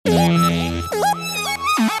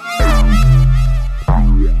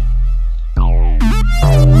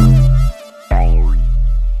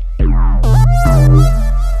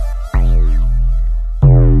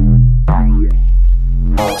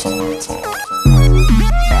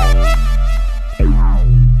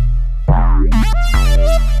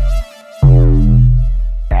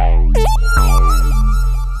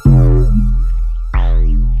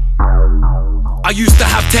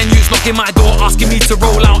to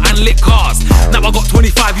roll out and lick cars. Now I got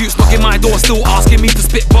 25 youths knocking my door, still asking me to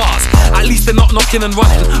spit bars. At least they're not knocking and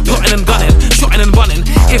running, plotting and gunning, shotting and bunning.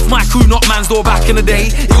 If my crew knocked man's door back in the day,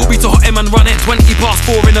 it'll be to hot him and running. 20 past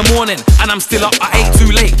 4 in the morning, and I'm still up. I ate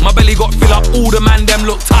too late, my belly got fill up. All the man them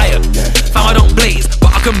look tired. Fam, I don't blaze,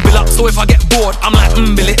 but I can bill up. So if I get bored, I'm like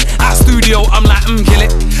bill it. At studio, I'm like kill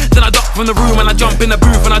it. Then I duck from the room and I jump in the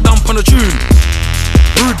booth and I dump on the tune.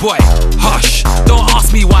 Rude boy, hush. Don't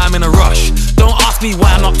ask me why I'm in a rush. Don't ask me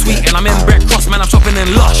why I'm not tweeting. I'm in Brett Cross, man, I'm shopping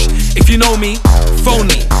in Lush. If you know me, phone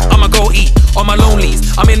me. I'ma go eat on my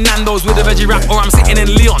lonelies. I'm in Nando's with a veggie wrap, or I'm sitting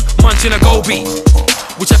in Leon munching a goby.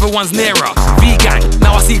 Whichever one's nearer. Vegan,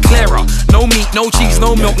 now I see clearer. No meat, no cheese,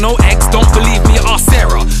 no milk, no eggs. Don't believe me, ask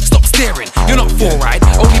Sarah. Stop staring, you're not for right.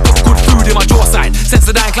 Only put good food in my jaw side.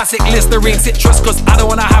 Sensodyne, classic, Listerine, citrus, cause I don't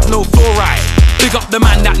wanna have no fluoride. Big up the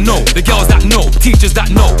man that know, the girls that know, teachers that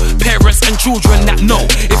know, parents and children that know.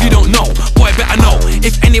 If you don't know, boy better know.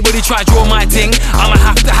 If anybody try draw my thing, I'ma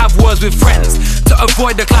have to have words with friends. To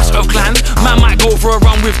avoid the clash of clans, man might go for a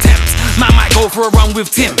run with Thames. Man might go for a run with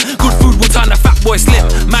Tim. Good food will turn a fat boy slim.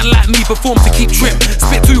 Man like me perform to keep trim.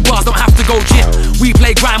 Spit 2 bars, don't have to go gym. We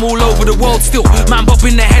play grime all over the world still. Man bop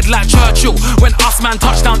in the head like Churchill. When us man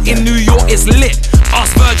touchdown in New York, it's lit.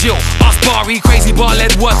 Ask Virgil, ask Barry, crazy bar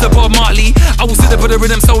led word to Bob Marley. I will sit there with the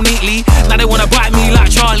rhythm so neatly. Now they wanna bite me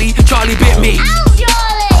like Charlie. Charlie bit me.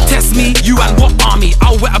 Charlie. Test me, you and what army?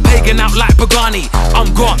 I'll wet a pagan out like Pagani.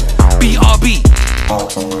 I'm gone, BRB.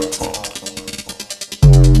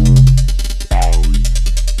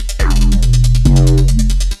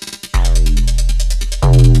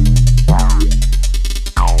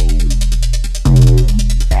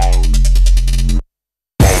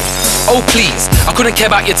 Oh please, I couldn't care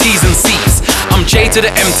about your T's and C's. I'm J to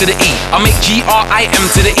the M to the E. I make GRIM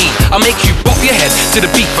to the E. I make you bop your head to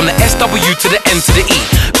the beat, from the SW to the N to the E.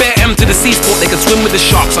 Bear M to the C sport, they can swim with the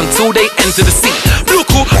sharks until they enter the sea. Blue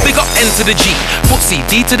cool, big up N to the G. Footsie,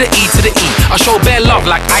 D to the E to the E. I show bare love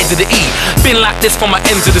like I to the E. Been like this from my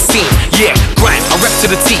end to the scene. Yeah, grime, I rep to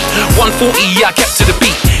the T. 140, yeah, I kept to the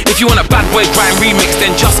beat. If you want a bad boy grime remix,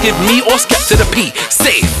 then just give me or skep to the P.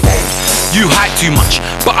 Safe. You hype too much,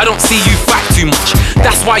 but I don't see you fight too much.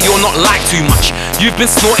 That's why you're not like too much. You've been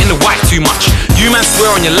snorting the white too much. You man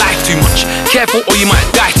swear on your life too much. Careful or you might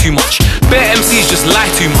die too much. Bare MCs just lie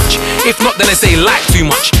too much. If not, then they say like too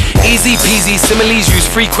much. Easy peasy, similes used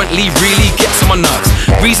frequently really gets on my nerves.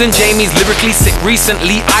 Reason JME's lyrically sick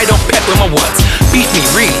recently, I don't pep with my words. Beat me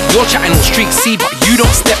really, you're chatting on street C, but you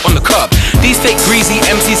don't step on the curb. These fake greasy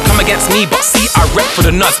MCs come against me, but see I rep for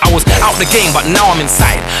the nuts. I was out the game, but now I'm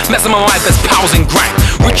inside. Met some of my best pals in grime.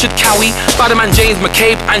 Richard Cowie, Spider-Man James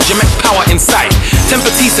McCabe, and Jamek Power inside.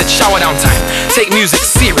 Temper T said shower down time. Take music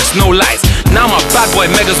serious, no lies. Now my bad boy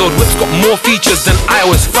Megazord whip's got more features than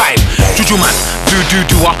iOS 5. Juju man, voodoo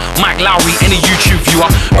doer, Mike Lowry, any YouTube viewer.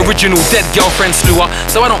 Original dead girlfriend slewer,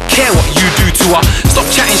 so I don't care what you do to her. Stop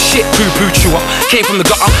chatting shit, poo-poo chewer. Came from the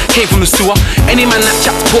gutter, came from the sewer. Any man that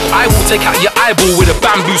chats put, I will take out your eyeball with a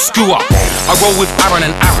bamboo skewer. I roll with Aaron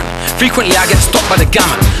and Aaron. Frequently I get stopped by the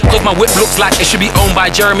gammon, cause my whip looks like it should be owned by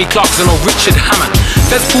Jeremy Clarkson or Richard Hammond.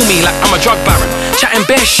 Feds pull me like I'm a drug baron. Chatting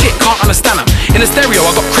bare shit, can't understand them. In the stereo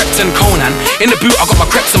I got Krept and Conan. In the boot I got my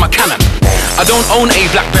Kreps and my Canon. I don't own a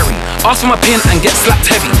Blackberry. Ask for my pin and get slapped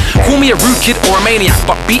heavy. Call me a rude kid or a maniac,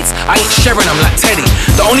 but beats, I ain't sharing them like Teddy.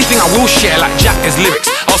 The only thing I will share like Jack is lyrics.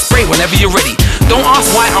 I'll spray whenever you're ready. Don't ask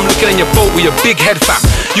why I'm looking in your boat with your big head fam.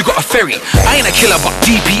 You got a ferry. I ain't a killer but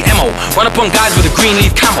DPMO. Run up on guys with a green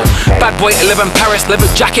leaf camo. Bad boy 11 Paris, leather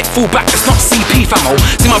jacket, full back, it's not CP famo.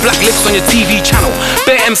 See my black lips on your TV channel.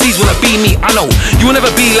 Bare MCs wanna be me, I know. You will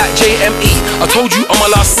never be like JME. I told you on my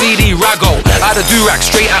last CD, Rago. I had a do-rag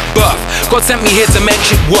straight at birth. God sent me here to make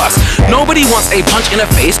shit worse. Nobody wants a punch in the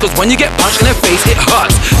face, cause when you get punched in the face, it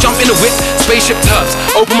hurts. Jump in the whip, spaceship turbs.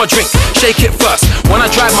 Open my drink, shake it first. When I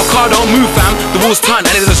drive my car, don't move fam. The wheels turn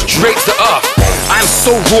and it just drapes the earth. I am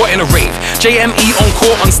so raw in a rave. JME on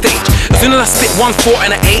court on stage. As soon as I spit 1, 4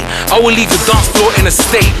 and an 8, I will leave the dance floor in a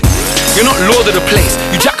state. You're not lord of the place.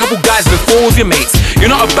 You jack couple guys before with your mates.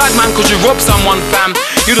 You're not a bad man cause you rob someone fam.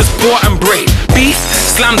 You're just poor and brave. Beef,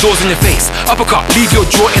 slam doors in your face. Uppercut, leave your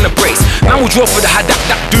jaw in a brace. Man will draw for the hadak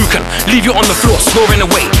that duken. Leave you on the floor snoring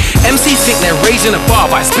away. MCs think they're raising a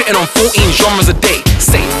bar by spitting on 14 genres a day.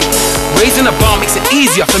 Safe. Raising a bar makes it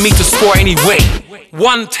easier for me to score anyway.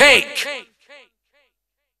 One take.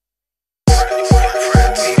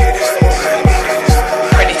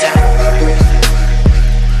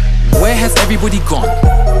 Where has everybody gone?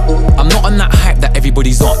 I'm not on that hype that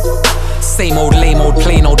everybody's on. Same old, lame old,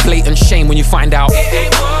 plain old, blatant shame when you find out it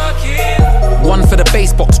ain't working. One for the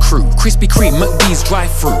Space Box crew, Krispy Kreme, McD's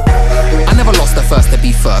drive-through. I never lost the first to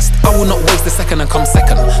be first. I will not waste a second and come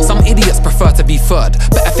second. Some idiots prefer to be third.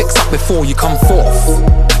 Better fix up before you come fourth.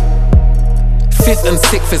 Fifth and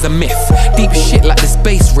sixth is a myth. Deep shit like this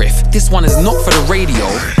bass riff. This one is not for the radio.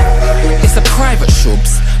 It's a private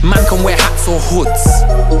shubs. Man can wear hats or hoods.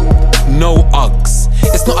 No Uggs.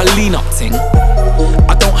 It's not a lean up thing.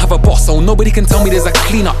 I don't have a boss, so nobody can tell me there's a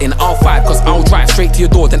clean up in R5. Cause I'll drive straight to your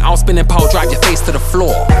door, then I'll spin and power drive your face to the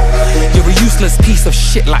floor. You're a useless piece of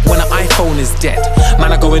shit like when an iPhone is dead.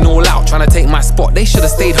 Man are going all out trying to take my spot. They should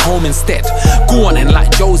have stayed home instead. Go on and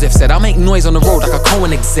like Joseph said, I'll make noise on the road like a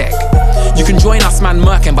Cohen exec. You can join us man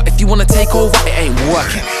murking, but if you wanna take over, it ain't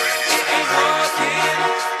working.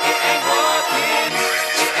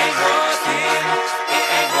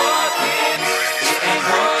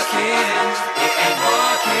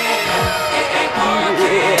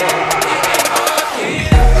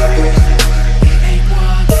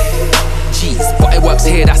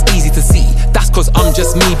 Here, that's easy to see. That's cause I'm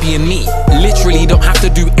just me being me. Literally don't have to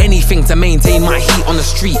do anything to maintain my heat on the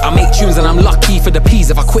street. I make tunes and I'm lucky for the peas.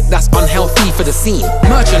 If I quit, that's unhealthy for the scene.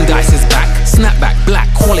 Merchandise is back, snapback,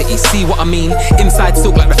 black quality, see what I mean? Inside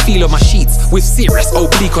silk like the feel of my sheets, with serious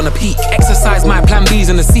oblique on the peak. Exercise my plan B's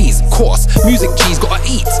and the C's. Course, music G's gotta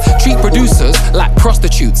eat. Treat producers like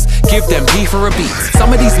prostitutes, give them P for a beat.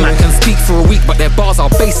 Some of these man can speak for a week, but their bars are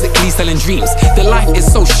basically selling dreams. Their life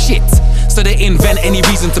is so shit, so they invent any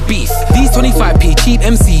reason to beef. These 25p cheap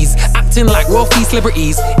MCs acting like wealthy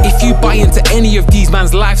celebrities. If you buy into any of these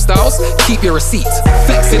man's lifestyles, keep your receipt.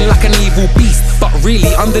 Flexing like an evil beast, but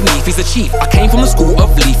really underneath he's a chief. I came from the school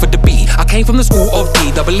of Lee for the B. I came from the school of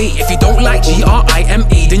D-double-E. If you don't like Grime,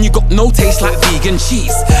 then you got no taste like vegan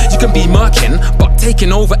cheese. You can be murking, but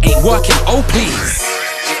taking over ain't working, oh please.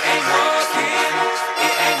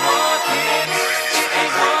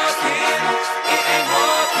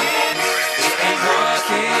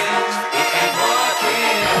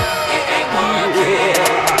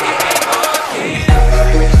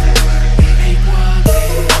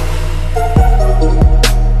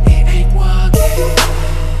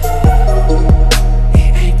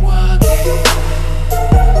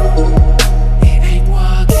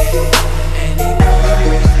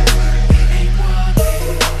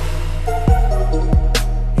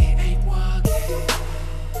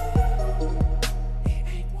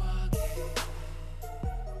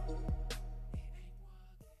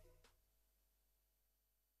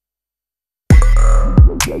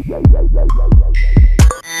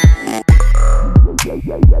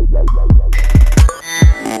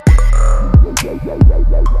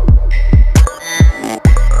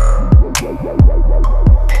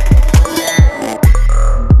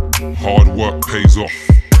 Hard work pays off.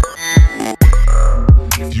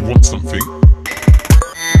 If you want something,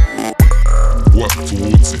 work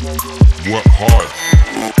towards it. Work hard.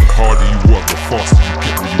 The harder you work, the faster you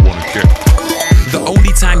get where you want to get. The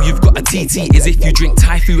only time you've got a TT is if you drink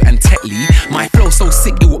Taifu and Tetley. My flow so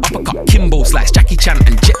sick it will uppercut Kimbo / Jackie Chan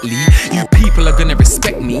and Jet Li. You people are gonna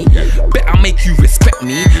respect me. Bet I'll make you respect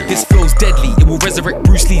me. This flow's deadly. It will resurrect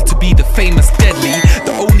Bruce Lee to be the famous Deadly.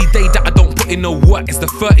 The only day that I don't put in no work is the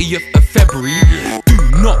 30th of February. Do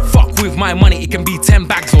not fuck with my money. It can be 10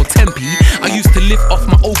 bags or 10p. I used to live off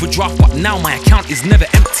my overdraft, but now my account is never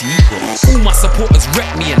empty. All my supporters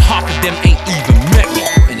wreck me, and half of them ain't even met me.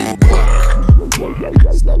 Putting in work.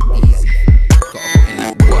 It's not easy. Gotta put in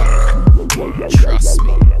that work. Trust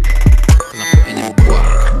me. Cause I'm putting in work.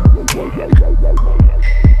 You gotta put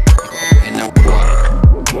in that work.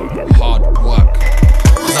 Hard work.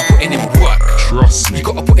 Cause I'm putting in work. Trust me. You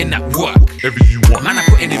gotta put in that work. Whatever you want. Man, I'm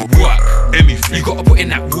putting in work. Anything. You gotta put in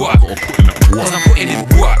that work. You gotta put in that work. Cause I'm putting in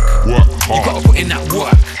work. Work hard. You gotta put in that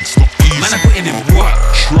work. It's not easy. Man, I'm putting in work.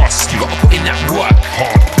 Trust me. You gotta put in that work.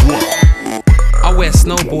 Hard work. I wear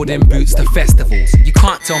snowboarding boots to festivals. You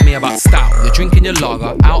can't tell me about style. You're drinking your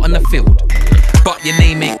lager out on the field, but your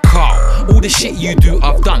name ain't Carl. All the shit you do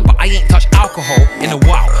I've done, but I ain't touched alcohol in a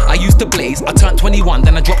while. I used to blaze, I turned 21,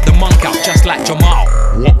 then I dropped the monk out just like Jamal.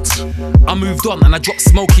 What? I moved on and I dropped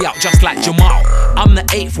Smokey out just like Jamal. I'm the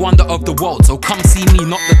 8th wonder of the world, so come see me,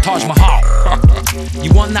 not the Taj Mahal.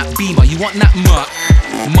 You want that Beamer, you want that Merc.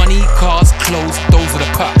 Money, cars, clothes, those are the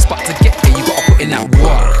perks. But to get there, you gotta put in that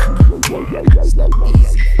work. It's not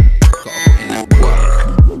easy. Gotta put in that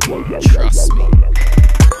work. Trust me.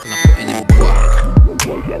 Cause I'm putting in work. You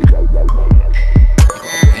gotta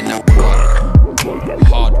put in that work.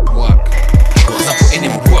 Hard work. Cause I'm putting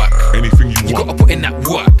in work. Anything you You want. gotta put in that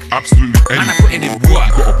work.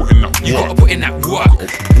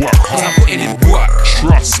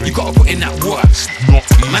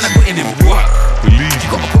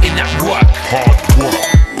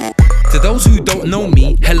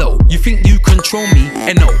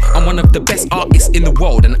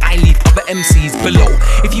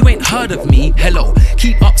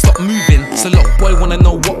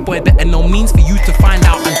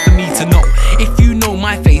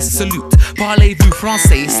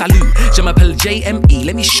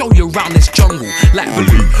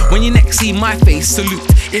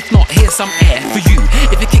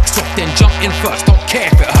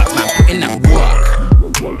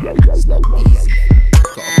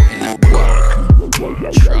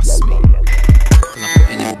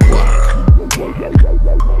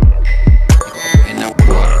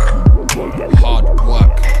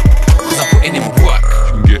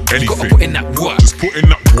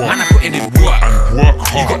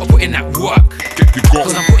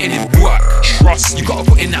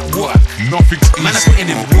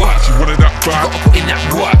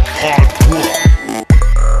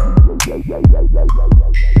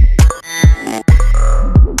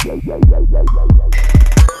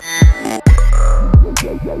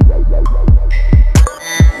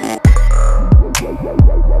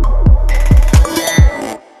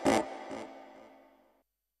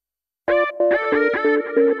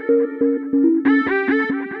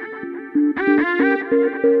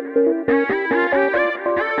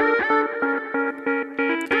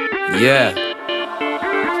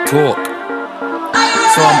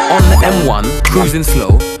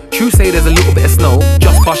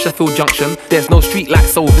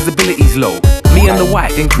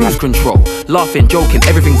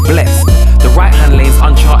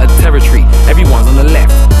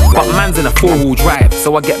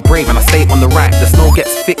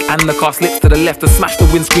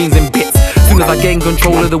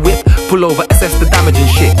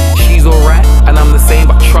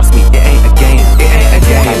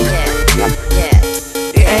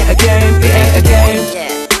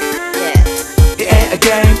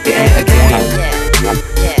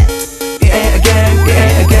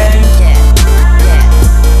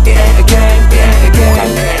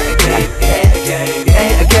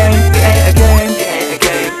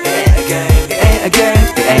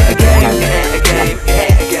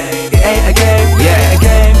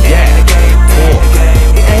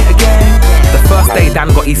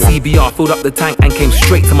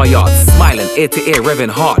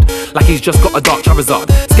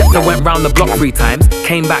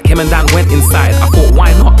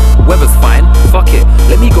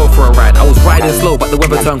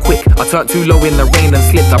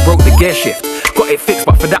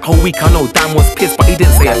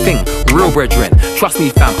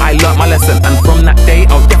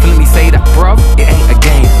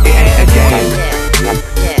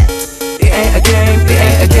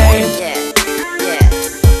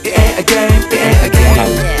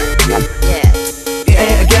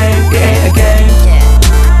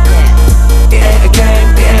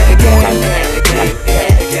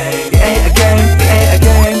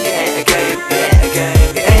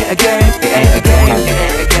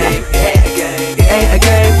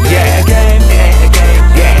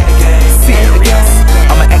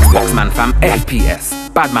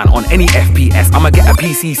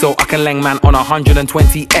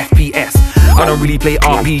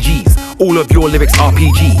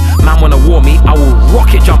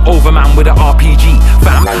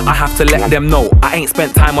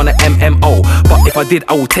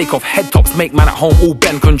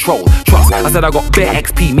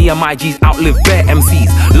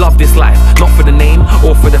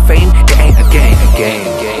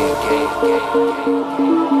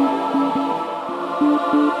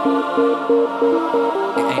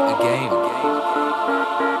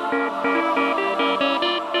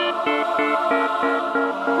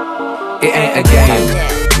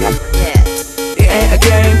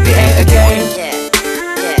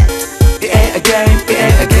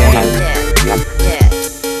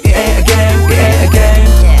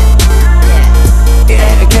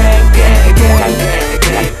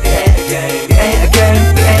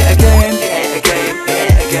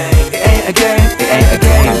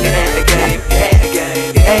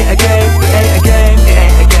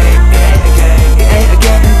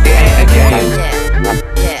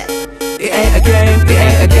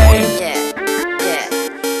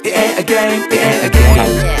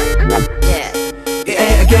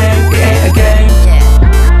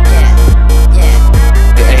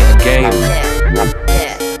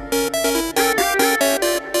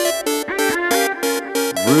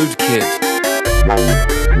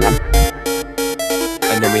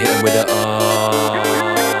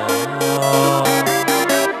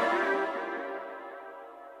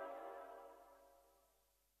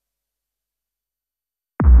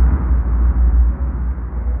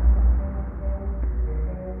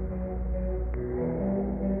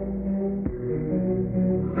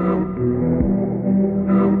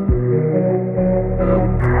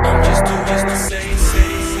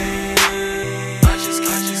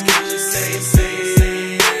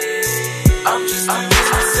 I'm just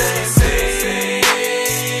the same.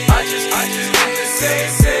 I just the same.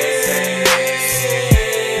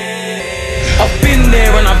 I've been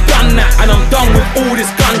there and I've done that, and I'm done with all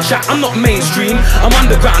this gun chat. I'm not mainstream, I'm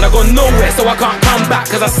underground, I got nowhere, so I can't come back,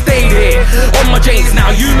 cause I stayed here on my James.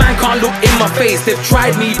 Now you man can't look in my face. They've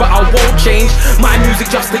tried me but I won't change my music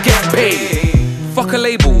just to get paid. Fuck a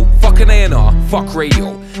label, fuck an A&R, fuck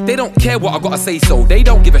radio. They don't care what I gotta say, so they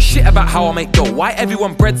don't give a shit about how I make dough. Why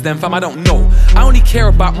everyone breads them, fam, I don't know. I only care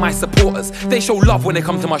about my supporters. They show love when they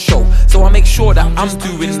come to my show, so I make sure that I'm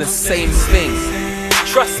doing the same thing.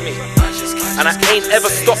 Trust me, and I ain't ever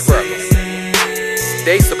stopped, bro.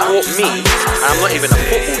 They support me, and I'm not even a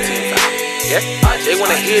football team, fam. Yeah? They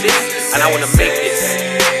wanna hear this, and I wanna make this.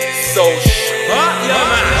 So yeah,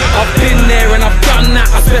 man. I've been there and I've done that.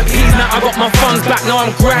 I spent peas, now I got my funds back. Now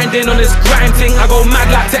I'm grinding on this grind thing. I go mad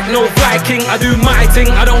like techno Viking. I do my thing,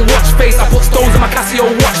 I don't watch face. I put stones in my Casio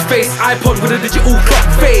watch face. iPod with a digital clock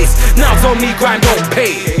face. Now tell me grind don't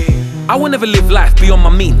pay. I will never live life beyond my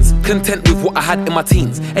means, content with what I had in my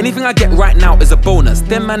teens. Anything I get right now is a bonus.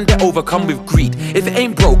 Them man, they're overcome with greed. If it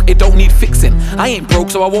ain't broke, it don't need fixing. I ain't broke,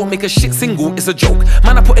 so I won't make a shit single, it's a joke.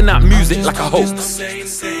 Man, I'm putting out music like a hoax.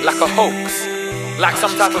 Like a hoax. Like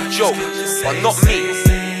some type of joke. But not me.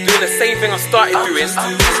 Doing the same thing I started doing.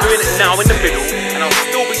 I'm doing it now in the middle, and I'll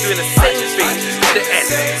still be doing the same thing at the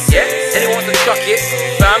end. Yeah? Anyone wants to chuck it,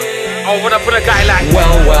 fam? I'll run up on a guy like,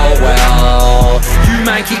 well. You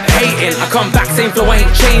man keep hating, I come back, same flow, I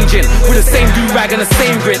ain't changing. With the same do-rag and the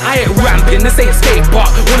same grin, I ain't ramping, this ain't skate park.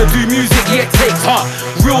 Wanna do music, yeah, it takes heart.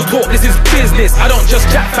 Real talk, this is business. I don't just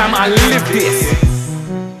chat, fam, I live this.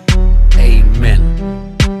 Amen.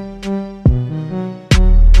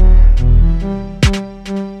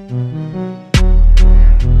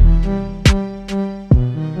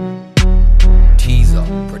 Teaser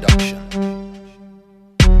production.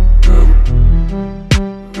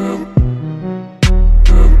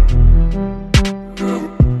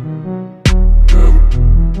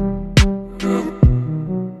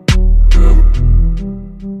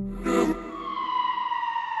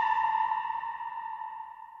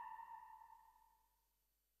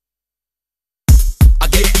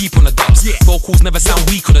 Deep on the dubs, vocals never sound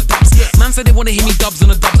weak on the dubs. Man said they wanna hear me dubs on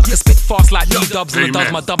the dubs. I can spit fast like D-dubs on the dubs.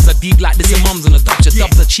 My dubs are deep like this, your mums on the dubs. Your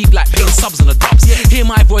dubs are cheap like paying subs on the dubs. Hear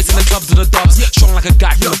my voice in the clubs on the dubs. Strong like a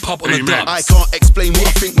guy from the pub on the dubs. I can't explain what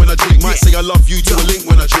I think when I drink. Might say I love you to a link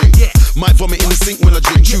when I drink. Might vomit in the sink when I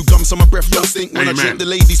drink. Chew gum so my breath don't stink when I drink. The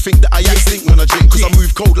ladies think that I act stink when I drink, cause I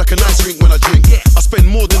move cold like a nice drink when I drink. I spend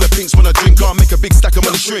more than the pinks when I drink. Can't make a big stack of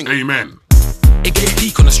money shrink. Amen. It gets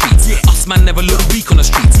peak on the streets. Us man never look weak on the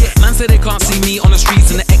streets. Man say they can't see me on the streets,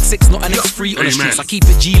 and the X6 not an X3 on the streets. I keep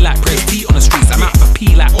it G like Press D on the streets. I'm out for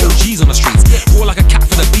P like OGs on the streets. Roar like a cat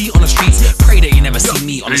for the beat on the streets. Pray that you never see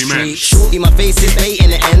me on the streets. Shorty, my face is bait in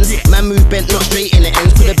the ends. Man move bent, not straight in the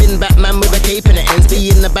ends. Could have been Batman with a cape in the ends.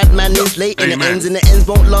 Being the bad man is late in the ends, and the ends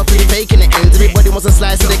won't last till you fake in the ends. Everybody wants a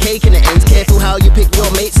slice of the cake in the ends. Careful how you pick your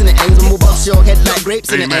mates in the ends, and we'll bust your head like grapes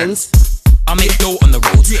in the ends. I make dough on the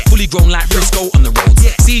roads, fully grown like Frisco on the roads.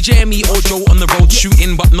 See JME or Joe on the road,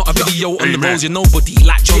 shooting but not a video on the roads. You're nobody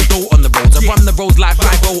like John Doe on the roads. I run the roads like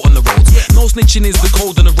 5-0 on the roads. No snitching is the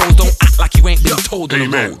code on the road. Don't act like you ain't been told on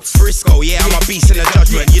the roads. Frisco, yeah, I'm a beast in the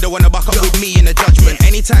judgment. You don't wanna buck up with me in the judgment.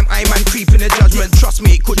 Anytime I man creep in the judgment, trust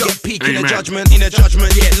me, it could get peak in the judgment. In the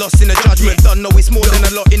judgment, yeah, lost in the judgment. Don't know it's more than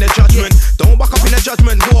a lot in the judgment. Don't buck up in the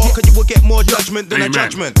judgment, war, cause you will get more judgment than a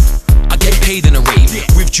judgment. I get paid in a rave,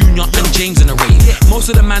 with Junior and James in a rave.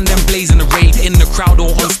 Most of the man them blaze in the rave, in the crowd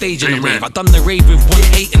or on stage in the rave. I done the rave with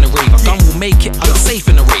 1-8 in the rave. A gun will make it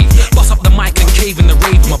unsafe in the rave. Bust up the mic and cave in the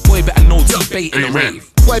rave. My boy better know T-bait in the rave.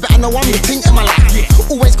 Boy better know I'm the thing in my life.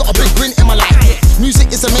 Always got a big grin in my life.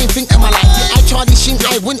 Music is the main thing in my life. I Charlie Sheen,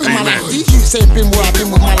 I win in my life. These youths ain't been where I've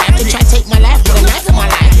been with my life. They try to take my life, but a life in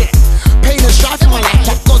my life. Pain and strife in my life,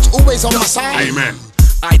 but God's always on my side. Amen.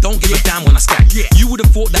 I don't give a damn when I stack. You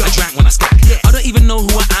would've thought that I drank when I stack. I don't even know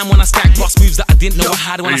who I am when I stack. Boss moves that I didn't know I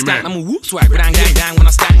had when I stack. I'm a whoop swag, bang, gang, gang when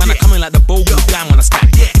I stack. Man, I come in like the bogle gang when I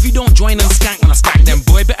stack. If you don't join and skank when I stack, then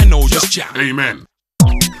boy better know just jam. Amen.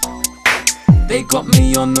 They got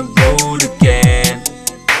me on the road again.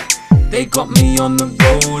 They got me on the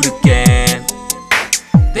road again.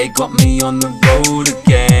 They got me on the road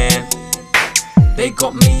again. They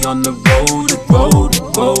got me on the road again.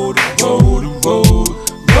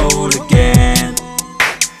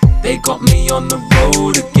 They got me on the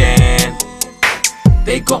road again.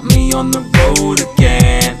 They got me on the road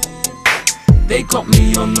again. They got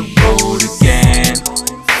me on the road again.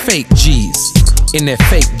 Fake G's in their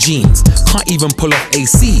fake jeans, can't even pull off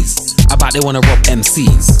ACs. I bet they wanna rob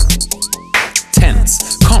MCs.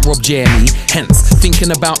 tense. Can't rob JME, hence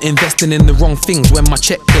thinking about investing in the wrong things when my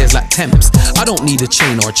check clears like Thames. I don't need a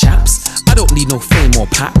chain or chaps, I don't need no fame or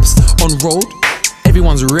paps. On road,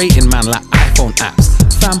 everyone's rating man like iPhone apps.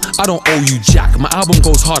 Fam, I don't owe you jack, my album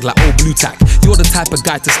goes hard like old blue tack. You're the type of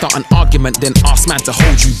guy to start an argument then ask man to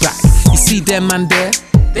hold you back. You see them man there?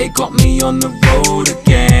 They got me on the road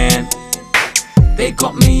again. They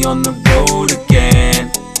got me on the road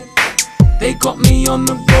again. They got me on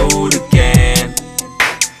the road again.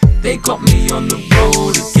 They got me on the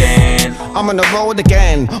road again. I'm on the road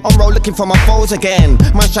again, on road looking for my foes again.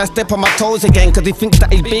 Man try step on my toes again, cause he thinks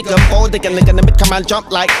that he's big and bold again. They're gonna make a man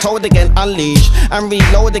jump like Toad again. Unleash and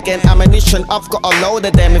reload again. Ammunition, I've got a load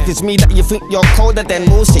of them. If it's me that you think you're colder, then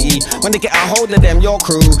we'll see. When they get a hold of them, your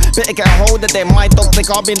crew better get a hold of them. My dogs, they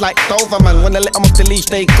got me like Doberman. When they let them off the leash,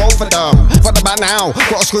 they go for them. What about now?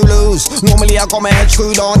 Got a screw loose. Normally I got my head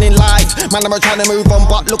screwed on in life. Man, I'm trying to move on,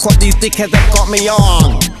 but look what these dickheads have got me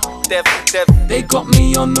on. They got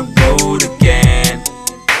me on the road again.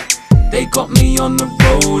 They got me on the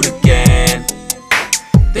road again.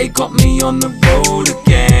 They got me on the road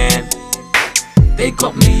again. They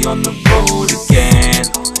got me on the road again.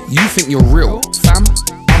 You think you're real, fam?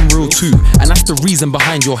 I'm real too, and that's the reason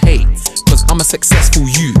behind your hate. Cause I'm a successful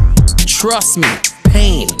you. Trust me,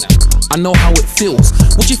 pain. I know how it feels.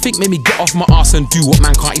 What do you think made me get off my ass and do what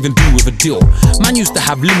man can't even do with a deal? Man used to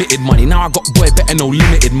have limited money, now I got boy better no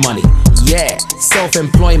limited money. Yeah,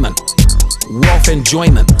 self-employment, wealth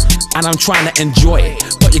enjoyment, and I'm trying to enjoy it,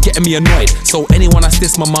 but you're getting me annoyed. So anyone that's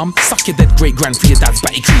diss my mum, suck your dead great-grand for your dad's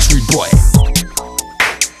batty crease rude boy.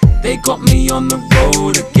 They got me on the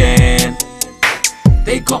road again.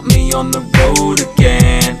 They got me on the road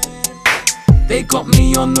again. They got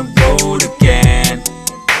me on the road again.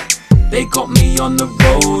 They got me on the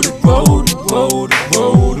road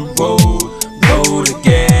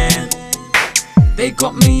again. They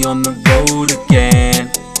got me on the road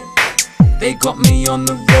again. They got me on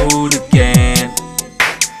the road again.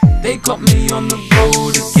 They got me on the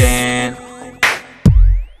road again.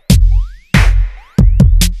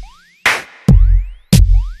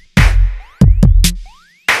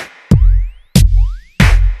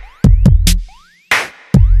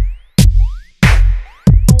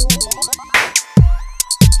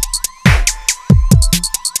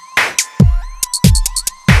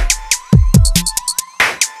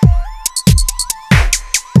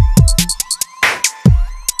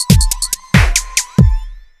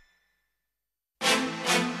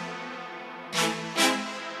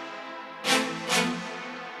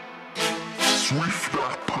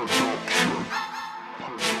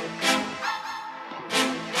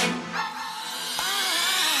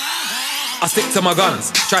 I stick to my guns,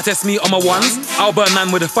 try test me on my ones. I'll burn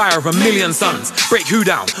man with the fire of 1,000,000 suns. Break who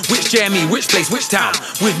down, which JME, which place, which town.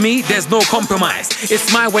 With me, there's no compromise.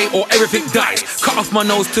 It's my way or everything dies. Cut off my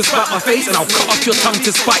nose to spite my face, and I'll cut off your tongue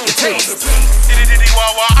to spite your taste.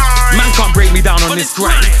 Man can't break me down on this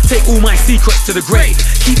grind. Take all my secrets to the grave.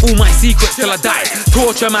 Keep all my secrets till I die.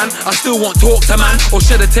 Torture man, I still won't talk to man, or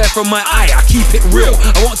shed a tear from my eye. I keep it real,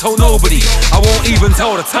 I won't tell nobody. I won't even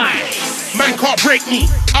tell the time. Man can't break me,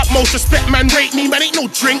 utmost respect, man rate me. Man ain't no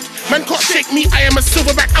drink, man can't shake me. I am a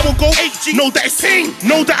silverback, I will go 8G. Know that it's pain,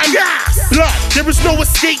 know that I'm gas. Blood, there is no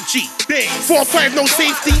escape G. 4-5, no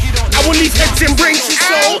safety. I will leave heads in brains.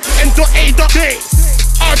 So, N.A.days,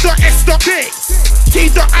 R.S.days,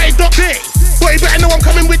 T.I.days. Boy, better know I'm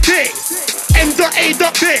coming with days.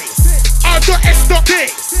 N.A.days,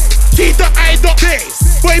 R.S.days,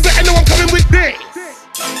 T.I.days. Boy, better know I'm coming with days.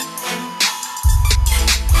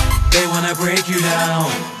 They wanna break you down.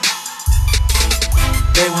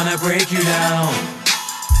 They wanna break you down.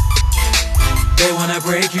 They wanna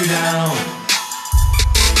break you down.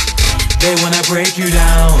 They wanna break you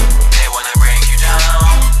down. They wanna break you down.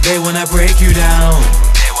 They wanna break you down.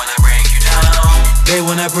 They wanna break you down. They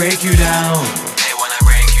wanna break you down. They wanna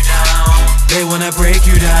break you down. They wanna break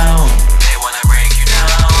you down. They wanna break you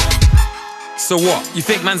down. So what? You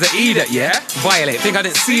think man's an idiot, yeah? Violate, think I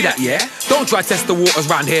didn't see that, yeah? Don't try test the waters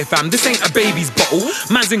round here, fam. This ain't a baby's bottle.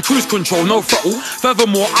 Man's in cruise control, no throttle.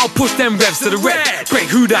 Furthermore, I'll push them revs to the red. Break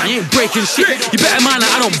who down? You ain't breaking shit. You better mind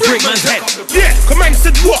that I don't break man's head. Yeah, command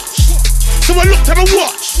said watch. So I looked at my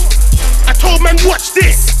watch. I told man watch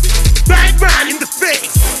this. Bad man in the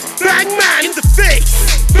face. Bad man in the face.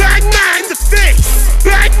 Bad man in the face.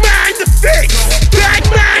 Bad man in the face. Bad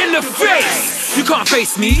man In the face! You can't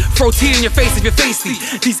face me. Throw tea in your face if you're feisty.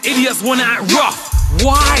 These idiots wanna act rough.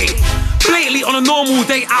 Why? Blatantly on a normal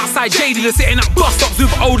day outside JD, they're sitting at bus stops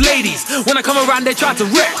with old ladies. When I come around, they try to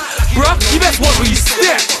wreck. Bruh, you best watch where you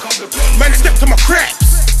step. Man stepped to my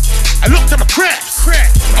crabs. I looked at my craps.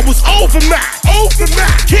 I was over mad.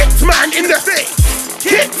 Kicked man in the face.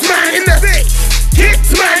 Kicked man in the face.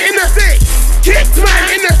 Kicked man in the face. Kicked man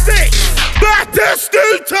in the face. Back to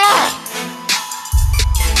scooter.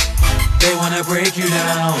 They wanna break you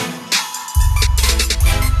down.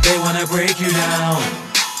 They wanna break you down.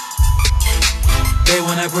 They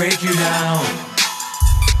wanna break you down.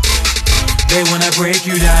 They wanna break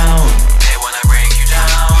you down. They wanna break you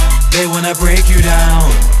down. They wanna break you down.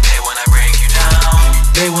 They wanna break you down.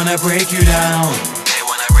 They wanna break you down. They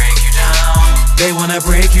wanna break you down. They wanna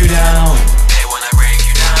break you down. They wanna break you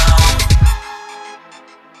down.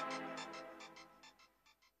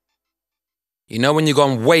 You know when you've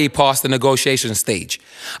gone way past the negotiation stage.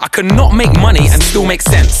 I cannot make money and still make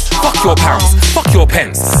sense. Fuck your pounds, fuck your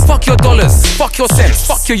pence, fuck your dollars, fuck your cents,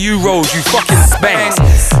 fuck your euros, you fucking spanks.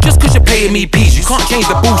 Just cause you're paying me peas, you can't change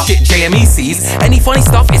the bullshit JME sees. Any funny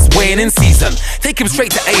stuff, it's weighing in season. Take him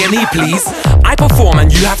straight to A&E please. I perform and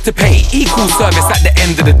you have to pay. Equal service at the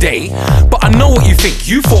end of the day. But I know what you think,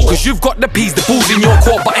 you thought, cause you've got the peas, the ball's in your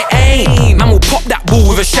court, but it ain't. Man will pop that ball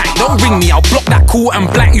with a shank, don't ring me, I'll block that call and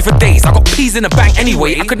blank you for days. I got peas in the bank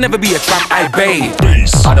anyway, I could never be a tramp, I bathe.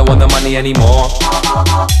 I don't want the money anymore.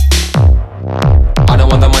 I don't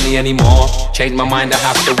want the money anymore. Change my mind, I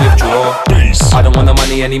have to withdraw. I don't want the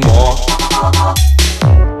money anymore.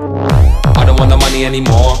 I don't want the money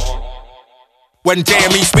anymore. When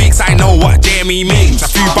JME speaks, I know what JME means. A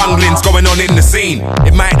few bunglings going on in the scene.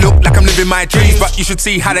 It might look like I'm living my dreams, but you should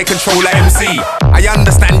see how they control a MC. I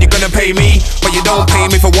understand you're gonna pay me, but you don't pay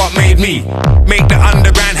me for what made me. Make the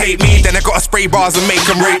underground hate me, then I gotta spray bars and make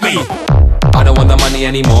them rate me. I don't want the money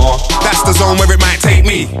anymore. That's the zone where it might take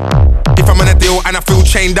me. If I'm in a deal and I feel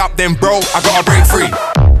chained up, then bro, I gotta break free.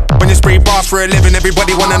 When you spray bars for a living,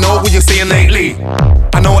 everybody wanna know what you're seeing lately.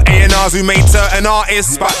 I know A&Rs who made certain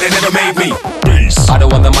artists, but they never made me. I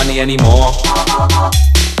don't want the money anymore.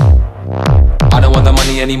 I don't want the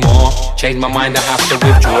money anymore. Change my mind, I have to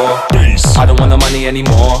withdraw. I don't want the money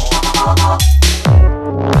anymore.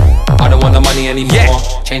 I don't want the money anymore.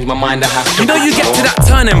 Yeah. Change my mind, I have to. You know you get to that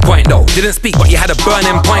turning point though. Didn't speak but you had a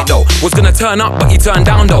burning point though. Was gonna turn up but you turned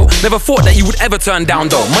down though. Never thought that you would ever turn down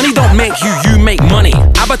though. Money don't make you, you make money.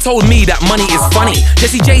 Abba told me that money is funny.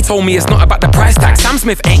 Jesse J told me it's not about the price tag. Sam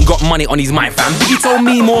Smith ain't got money on his mind fam. Biggie told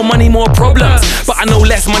me more money, more problems. But I know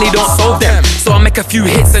less money don't solve them. So I make a few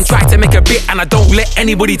hits and try to make a bit, and I don't let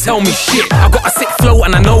anybody tell me shit. I got a sick flow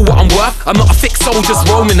and I know what I'm worth. I'm not a fixed soul just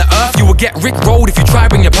roaming the earth. You will get Rick rolled if you try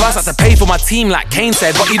bring your purse. I have to pay for my team like Kane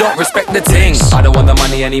said, but you don't respect the thing. I don't want the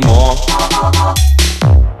money anymore.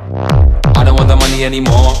 I don't want the money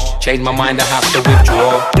anymore. Change my mind, I have to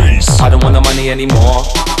withdraw. I don't want the money anymore.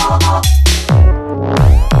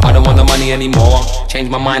 I don't want the money anymore. Change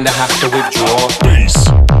my mind, I have to withdraw.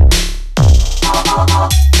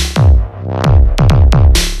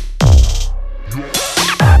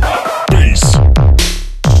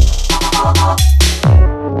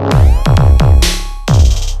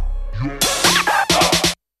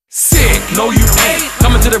 No you ain't,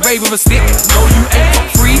 coming to the rave with a stick. No you ain't,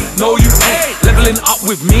 free, no you ain't, leveling up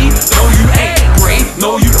with me. No you ain't, brave,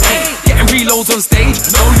 no you ain't, getting reloads on stage.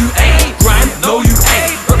 No you ain't, Grime, no you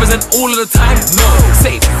ain't, represent all of the time. No,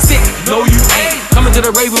 safe, sick, no you ain't, coming to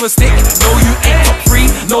the rave with a stick. No you ain't, free,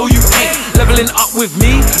 no you ain't, leveling up with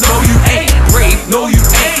me. No you ain't, brave, no you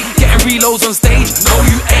ain't, getting reloads on stage. No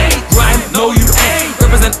you ain't, Grime, no you ain't,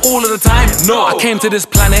 represent all of the time. No, I came to this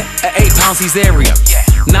planet at 8 pounds Caesarian.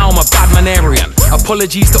 Now I'm a bad manarian.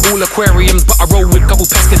 Apologies to all aquariums, but I roll with couple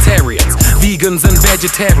pescatarians, vegans and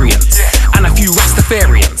vegetarians, and a few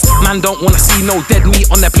Rastafarians. Man don't wanna see no dead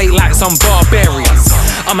meat on their plate like some barbarians.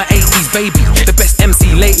 I'm an 80s baby, the best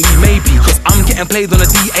MC lately maybe, cause I'm getting played on a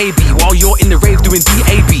DAB while you're in the rave doing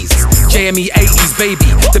DABs. JME 80s baby,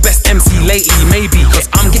 the best MC lately maybe, cause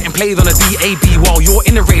I'm getting played on a DAB while you're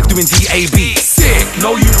in the rave doing DAB. Sick,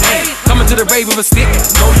 no you ain't, coming to the rave with a stick.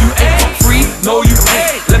 No you ain't, free, no you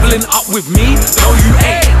ain't, leveling up with me. No you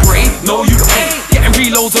ain't, brave, no you ain't, getting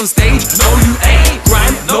reloads on stage. No you ain't,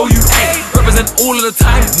 Grime, no you ain't, represent all of the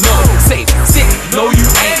time. No, safe, sick, no you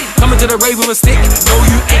ain't, coming to the rave with a stick. No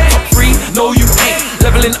you ain't, free, no you ain't,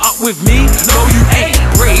 leveling up with me. No you ain't,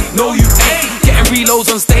 brave, no you ain't, getting reloads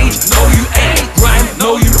on stage. No you ain't, Grime,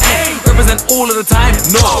 no you ain't, represent all of the time.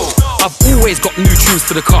 No, I've always always got new tunes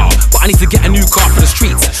for the car, but I need to get a new car for the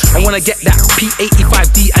streets. I wanna get that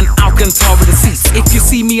P85D and Alcantara with the seats. If you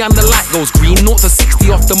see me and the light goes green, 0 to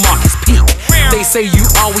 60 off the mark is peak. They say you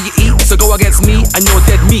are what you eat, so go against me and you're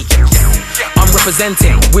dead meat. I'm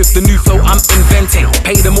representing with the new flow I'm inventing.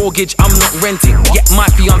 Pay the mortgage, I'm not renting. Yet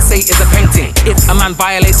my fiancé is a painting. If a man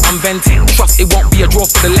violates, I'm venting. Trust it won't be a draw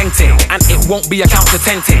for the lengthing, and it won't be a count to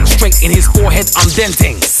tenting. Straight in his forehead, I'm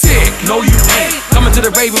denting. Sick, no you ain't. Coming to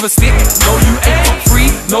the rave with a stick. No you ain't. Free,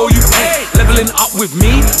 no you ain't. Leveling up with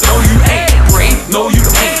me. No you ain't. Brave, no you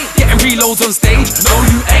ain't. Getting reloads on stage. No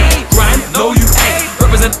you ain't. Grind, no you ain't.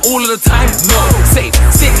 Represent all of the time. No, safe,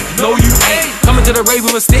 sick, no you ain't. Coming to the rave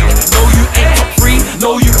with a stick. No you ain't. Top free,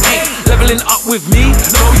 no you ain't. Leveling up with me.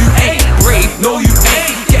 No you ain't. Brave, no you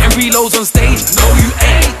ain't. Getting reloads on stage. No you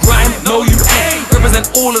ain't. Grime, no you ain't.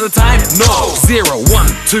 Represent all of the time. No. 0, 1,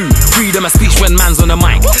 2, freedom of speech when man's on the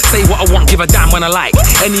mic. Say what I want, give a damn when I like.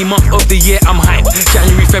 Any month of the year I'm hype.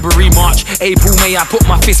 January, February, March, April, May, I put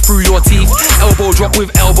my fist through your teeth. Elbow drop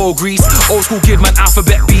with elbow grease. Old school give man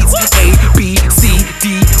alphabet beats. A, B, C,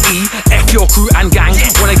 D, E, F your crew and gang.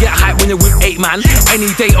 Wanna get hype when you're with 8 man.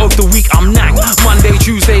 Any day of the week I'm nang. Monday,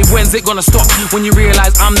 Tuesday, when's it gonna stop? When you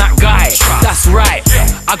realize I'm that guy. That's right,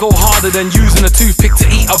 I go harder than using a toothpick to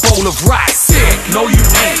eat a bowl of rice. Sick, no you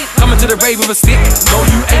ain't. Coming to the rave with a stick. No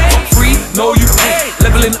you ain't. Free, no you ain't.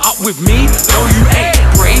 Leveling up with me. No you ain't.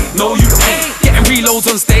 Brave, no you ain't. Getting reloads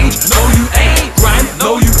on stage. No you ain't. Grind,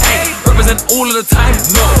 no you ain't. Represent all of the time.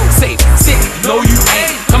 No, safe, sick, no you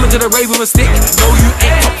ain't. Coming to the rave with a stick. No you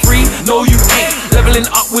ain't. Top free, no you ain't. Leveling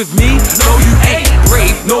up with me. No you ain't.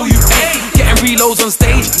 Brave, no you ain't. Getting reloads on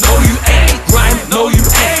stage. No you ain't. Grime, no you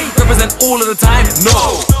ain't. Represent all of the time.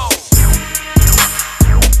 No.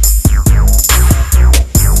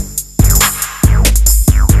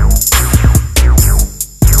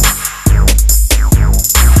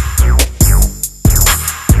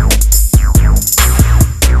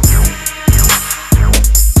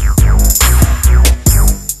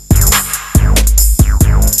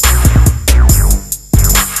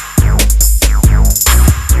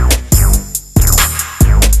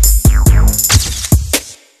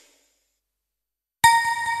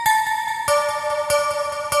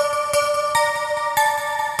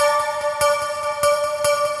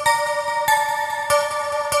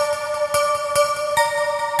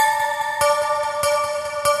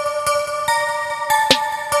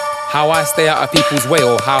 How I stay out of people's way,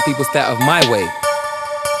 or how people stay out of my way,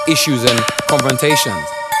 issues and confrontations,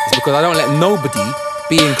 is because I don't let nobody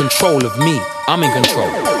be in control of me. I'm in control.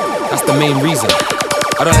 That's the main reason.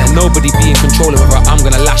 I don't let nobody be in control of whether I'm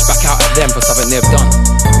gonna lash back out at them for something they've done.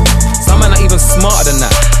 Some men are even smarter than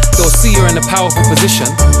that. They'll see you're in a powerful position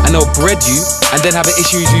and they'll bread you and then have an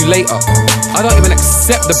issue with you later. I don't even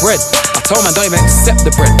accept the bread. I told man, don't even accept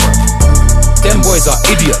the bread, bro. Them boys are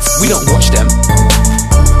idiots. We don't watch them.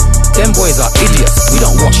 Them boys are idiots, we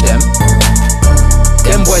don't watch them.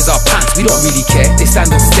 Them boys are pants, we don't really care. They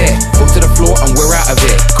stand and stare, foot to the floor and we're out of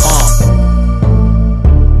here.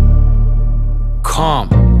 Calm.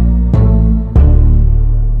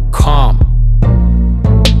 Calm.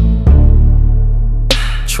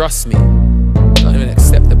 Trust me, don't even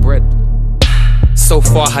accept the bread. So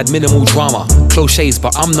far had minimal drama, close shaves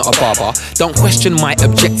but I'm not a barber. Don't question my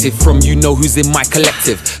objective from you know who's in my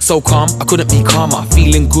collective. So calm, I couldn't be calmer.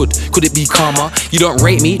 Feeling good, could it be calmer? You don't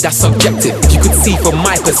rate me, that's subjective. You could see from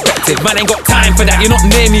my perspective, man ain't got time for that. You're not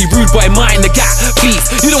near me, rude boy, mind the gap. Please,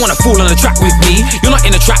 you don't wanna fall on the track with me. You're not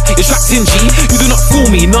in the trap, you're trapped in G. You do not fool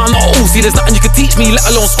me, nah, not all. See, there's nothing you can teach me, let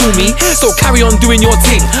alone school me. So carry on doing your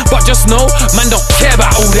thing, but just know, man don't care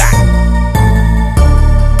about all that.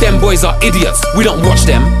 Them boys are idiots, we don't watch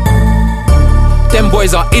them. Them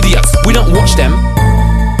boys are idiots, we don't watch them.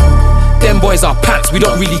 Them boys are pants, we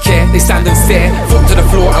don't really care. They stand and stare, foot to the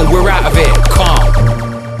floor and we're out of here. Calm.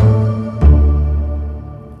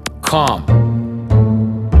 Calm.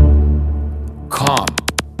 Calm.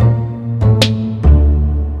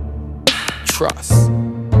 Trust.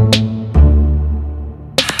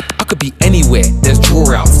 I could be anywhere, there's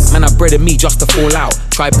drawouts. Man, I breaded me just to fall out.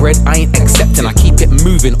 Try bread, I ain't accepting. I keep it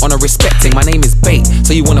moving, on a respecting. My name is Bait,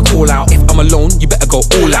 so you wanna call out. If I'm alone, you better go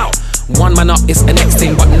all out. One man up, it's the next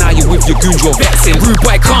thing, but now you're with your goons, you're vexing. Rude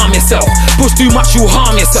boy, calm yourself. Push too much, you'll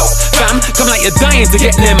harm yourself. Fam, come like you're dying to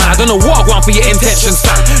get near, man. I don't know what I want for your intentions,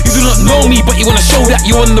 fam. You do not know me, but you wanna show that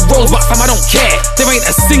you're on the road, but fam, I don't care. There ain't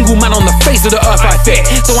a single man on the face of the earth I fear,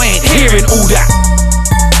 so I ain't hearing all that.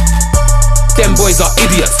 Them boys are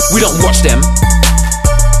idiots, we don't watch them.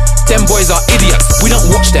 Them boys are idiots, we don't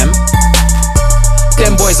watch them.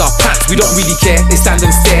 Them boys are pants, we don't really care. They stand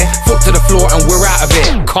and stare, foot to the floor and we're out of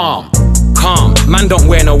here. Calm. calm. Man don't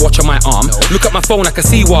wear no watch on my arm. Look at my phone, I can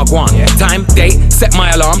see what I want. Time, date, set my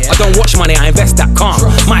alarm. I don't watch money, I invest that calm.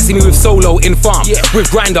 Might see me with solo in farm, with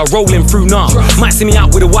grinder rolling through Nam. Might see me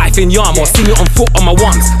out with a wife in Yarm, or see me on foot on my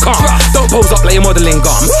ones. Calm. Don't pose up like a modeling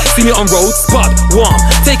gum. See me on road, spud, warm.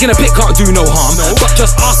 Taking a pic can't do no harm, but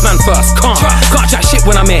just ask man first. Calm. Can't chat shit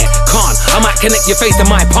when I'm here. Can't. I might connect your face to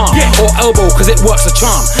my palm, or elbow, cause it works a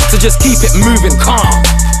charm. So just keep it moving. Calm.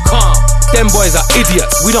 Calm. Them boys are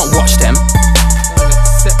idiots. We don't watch them.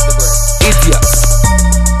 Idiots.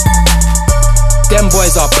 Them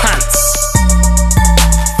boys are pants.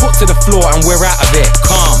 Foot to the floor and we're out of it.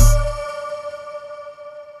 Calm.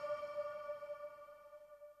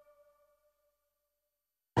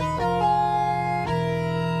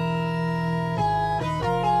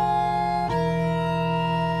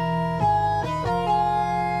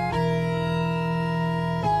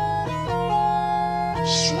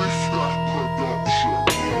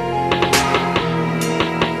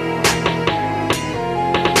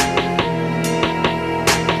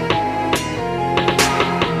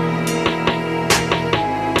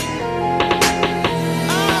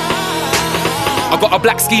 Got a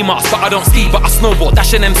black ski mask, but I don't ski, but I snowboard,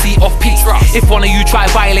 dash an MC off peak. If one of you try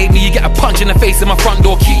violate me, you get a punch in the face with my front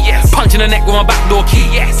door key. Punch in the neck with my back door key.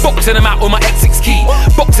 Boxing them out with my X6 key.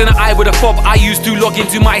 Boxing the eye with a fob I used to log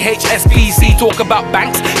into my HSBC. Talk about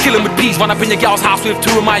banks, killing with peas. Run up in your gal's house with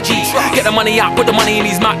 2 of my G's. Get the money out, put the money in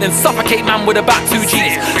his mouth, then suffocate man with about 2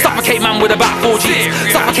 G's. Suffocate man with about 4 G's.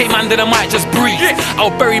 Suffocate man, then I might just breathe.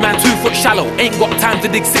 I'll bury man 2 foot shallow, ain't got time to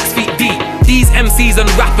dig 6 feet deep. These MCs and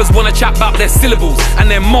rappers wanna chat about their syllables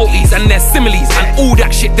and their multis and their similes and all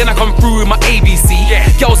that shit. Then I come through with my ABC.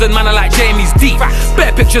 Girls and man are like JME's deep.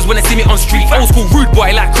 Better pictures when they see me on street. Old school rude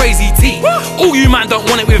boy like Crazy T. All you man don't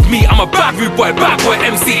want it with me. I'm a bad rude boy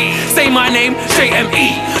MC. Say my name,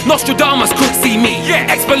 JME. Nostradamus couldn't see me.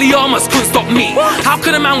 Expelliarmus couldn't stop me. How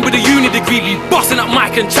can a man with a uni degree be busting up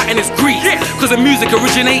mic and chatting his grease? Cause the music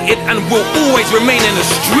originated and will always remain in the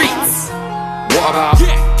streets. What about?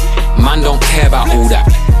 Man don't care about all that.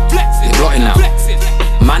 They're blotting out.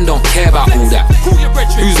 Man don't care about all that.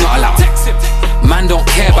 Who's not allowed? Man don't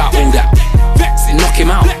care about all that. Knock him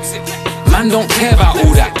out. Man don't care about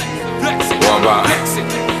all that. What about?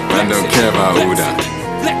 Man don't care about all that.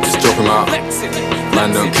 Just drop him out. Man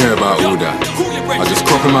don't care about all that. I just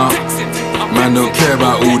crop him out. Man don't care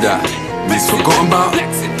about all that. He's forgotten about.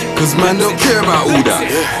 Cause man don't care about all that.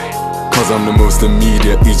 Cause I'm the most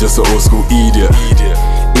immediate. He's just an old school idiot.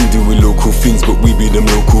 We do with local things, but we be them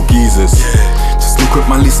local geezers. Just look at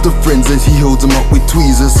my list of friends and he holds them up with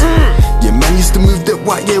tweezers. Yeah, man used to move that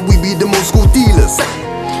white, yeah, we be them old school dealers.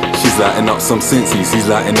 She's lighting up some senses, he's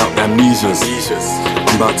lighting up amnesias.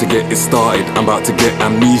 I'm about to get it started, I'm about to get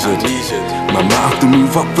amnesia. Man might have to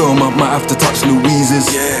move up film, I might have to touch Louise's.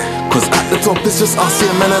 Cause at the top it's just us,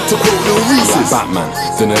 yeah, man, I had to quote Lil Reese's. Like Batman,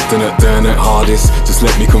 done it hardest. Just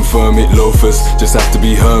let me confirm it, loafers. Just have to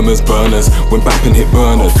be Hermers, burners. When bapping hit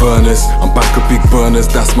burners, furnace. I'm back with big burners,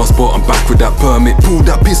 that's my spot, I'm back with that permit. Pull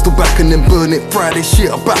that pistol back and then burn it. Friday shit,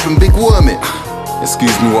 I'm back and big worm it.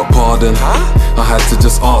 Excuse me, what pardon? I had to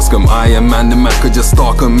just ask him. I am man, the man could just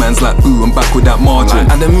stalk him. Man's like, boo, I'm back with that margin.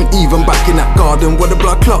 And then even back in that garden, where the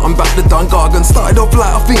blood clot, I'm back the Dun Gargan. Started off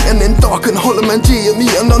light, I think, and then darken. Hollow man G and me,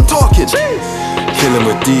 and I'm talking. Killing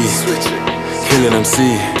with D, killing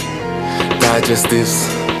MC. Digestives,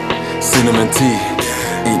 cinnamon tea.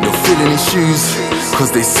 Ain't no feeling his shoes,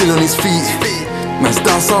 cause they still on his feet. Man's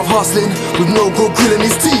down south hustling, with no gold grill in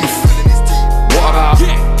his teeth. What about?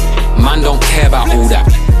 Man don't care about all that.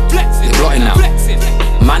 They're blotting out.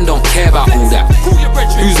 Man don't care about all that.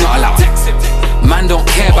 Who's not allowed? Man don't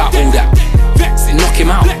care about all that. Knock him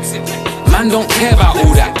out. Man don't care about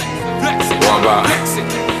all that. What about?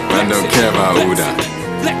 Man don't care about all that.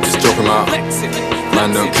 Just drop him out. Man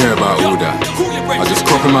don't care about all that. I just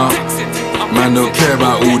crop him out. Man don't care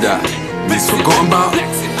about all that. He's forgotten about.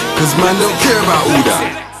 Cause man don't care about all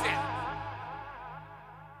that.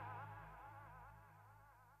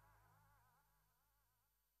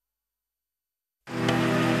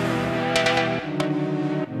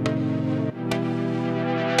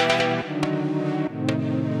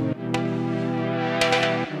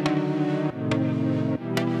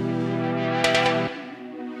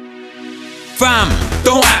 Fam,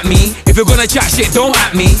 don't at me. If you're gonna chat shit, don't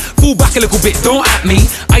at me. Fall back a little bit, don't at me.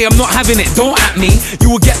 I am not having it, don't at me.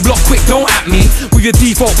 You will get blocked quick, don't at me. With your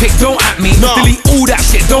default pick, don't at me. Delete all that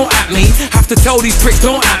shit, don't at me. Have to tell these pricks,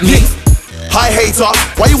 don't at me. Hi hater,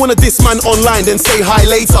 why you wanna diss man online then say hi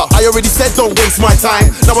later? I already said don't waste my time,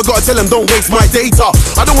 now I gotta tell him don't waste my data.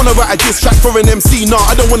 I don't wanna write a diss track for an MC, nah,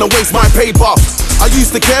 I don't wanna waste my paper. I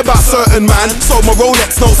used to care about certain man, sold my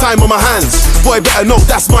Rolex, no time on my hands. Boy better know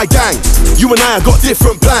that's my gang, you and I got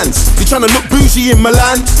different plans. You tryna look bougie in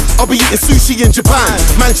Milan, I'll be eating sushi in Japan.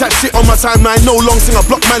 Man chat shit on my timeline, no long thing, I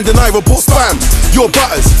block man, deny, report spam. You're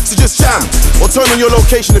butters, so just jam, or turn on your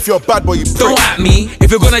location if you're a bad boy, you prick. Don't at me,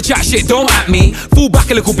 if you're gonna chat shit, don't at me. Fall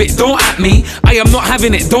back a little bit, don't at me. I am not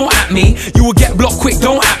having it, don't at me. You will get blocked quick,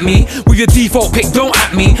 don't at me. With your default pick, don't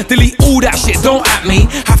at me. Delete all that shit, don't at me.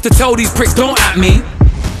 Have to tell these pricks, don't at me.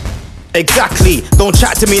 Exactly, don't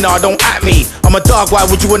chat to me now, don't at me. I'm a dog, why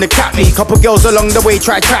would you wanna cat me? Couple girls along the way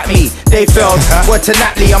try trap me. They failed, word to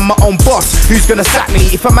Natalie, I'm my own boss. Who's gonna sack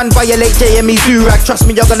me? If a man violate JME do-rag, trust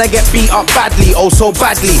me, you're gonna get beat up badly, oh so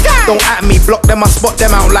badly. Don't at me, block them, I spot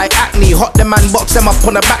them out like acne. Hot them and box them up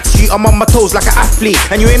on the back street, I'm on my toes like an athlete.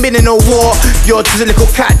 And you ain't been in no war, you're just a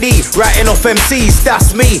little cat D. Writing off MCs,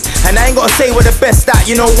 that's me. And I ain't gotta say we're the best at,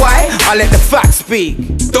 you know why? I let the facts speak.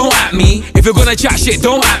 Don't at me, if you're gonna chat shit,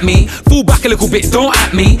 don't at me. Fall back a little bit, don't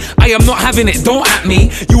at me. I am not having it, don't at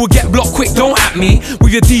me. You will get blocked quick, don't at me.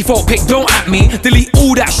 With your default pick, don't at me. Delete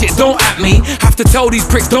all that shit, don't at me. Have to tell these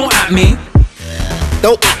pricks, don't at me.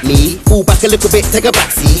 Don't at me, fall back a little bit, take a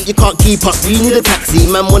backseat. You can't keep up, we need a taxi.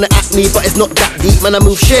 Man wanna at me, but it's not that deep. Man, I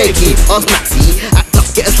move shaky, ask Maxi. Act up,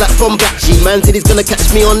 get a slap from Black Sheep. Man said he's gonna catch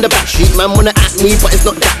me on the back street. Man wanna at me, but it's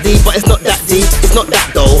not that deep. But it's not that deep, it's not that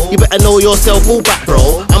though. You better know yourself, fall back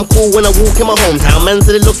bro. I'm cool when I walk in my hometown. Man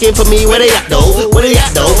said they're looking for me, where they at though? Where they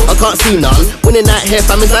at though? I can't see none. Winning that hair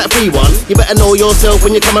fam is like 3-1. You better know yourself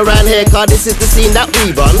when you come around here, cause this is the scene that we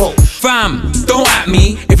run. Fam, don't at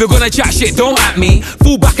me. If you're gonna chat shit, don't at me.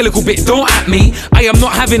 Fall back a little bit, don't at me. I am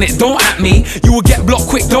not having it, don't at me. You will get blocked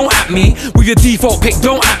quick, don't at me. With your default pick,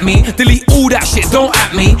 don't at me. Delete all that shit, don't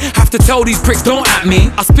at me. Have to tell these pricks, don't at me.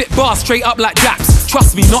 I spit bars straight up like daps.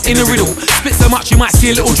 Trust me, not in a riddle. Spit so much you might see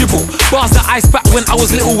a little dribble. Bars that I spat when I was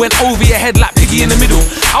little went over your head like Piggy in the middle.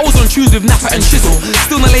 I was on tunes with Napper and Chisel.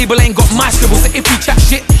 Still the label ain't got my scribble. So if you chat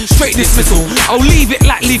shit, straight dismissal. I'll leave it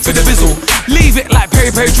like leave for the bizzle. Leave it like Perry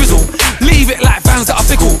Perry Drizzle. Leave it like fans that are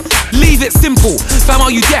fickle. Leave it simple. Fam,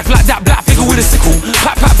 are you deaf like that black figure with a sickle?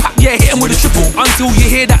 Pap, pap, pap, yeah, hit him with a triple. Until you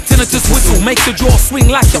hear that tinnitus whistle. Make the jaw swing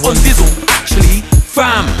like you're on Dizzle. Actually,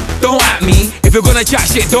 fam, don't at me. If you're gonna chat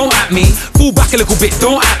shit, don't at me. Fall back a little bit,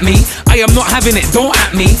 don't at me. I am not having it, don't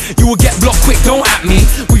at me. You will get blocked quick, don't at me.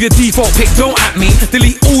 With your default pick, don't at me.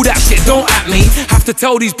 Delete all that shit, don't at me. Have to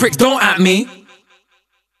tell these pricks, don't at me.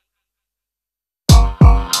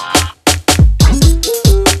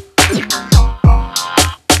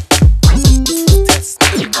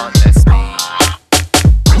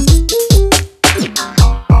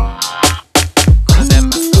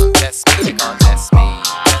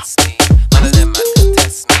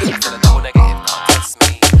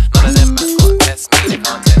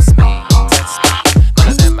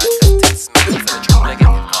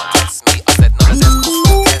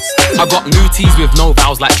 I got new tees with no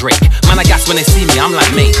vowels like Drake. Man, I gas when they see me, I'm like,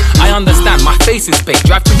 mate, I understand, my face is fake.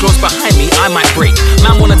 Drive too close behind me, I might break.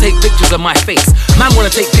 Man wanna take pictures of my face. Man wanna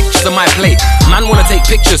take pictures of my plate. Man wanna take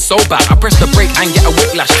pictures so bad, I press the brake and get a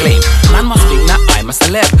whiplash claim. Man must think that I'm a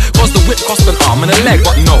celeb, cause the whip cost an arm and a leg.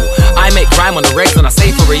 But no, I make grime on the regs and I say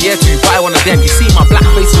for a year to buy one of them. You see my black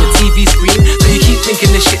face on the TV screen, so you keep thinking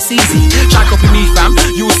this shit's easy. Try copy me fam,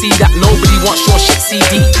 you will see that nobody wants your shit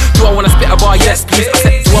CD. Do I wanna spit a bar? Yes please. I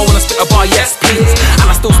said, do I wanna spit a bar? Yes please. And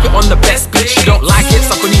I still spit on the best bitch. You don't like it,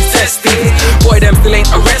 suck on these testes. Boy them still ain't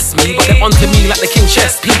arrest me, but they're onto me like the king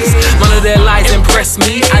chess piece. None of their lies impress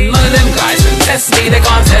me, and none of them guys can test me. They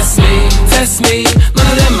can't test me, test me. None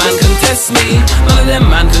of them man can test me. None of them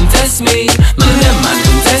man can test me. None of them man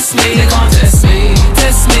can test me. They can't test me,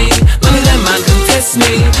 test me. None of them man can test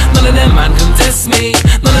me. None of them man can test me.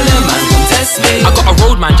 None of them man can test me. I got a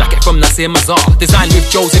roadman jacket from Nasir Mazar, designed with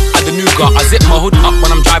Joseph at the Nougat. I zip my hood up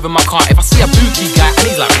when I'm driving my car. If I see a bookie guy and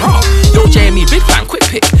he's like, raw, yo JME, big fan, quick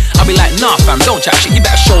pick. I'll be like, nah fam, don't chat shit, you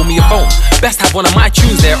better show me your phone. Best have one of my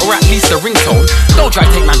tunes there, or at least a ringtone. Don't try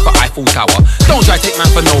take man for Eiffel Tower. Don't try take man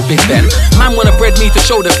for no Big Ben. Man wanna bread me to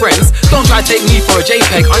show the friends. Don't try take me for a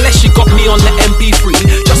JPEG, unless you got me on the MP3.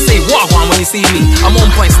 Just say wagwan when you see me, I'm on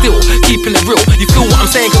point still, keeping it real. You feel what I'm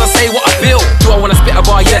saying, cause I say what I feel. Do I wanna spit a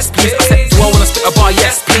bar? Yes please. I said, do I wanna spit a bar?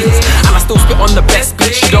 Yes please. And I still spit on the best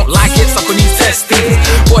bitch. You don't like it, suck on these testes.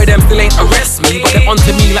 Boy them still ain't arrest me, but they're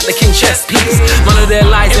onto me like the king chess piece. None of their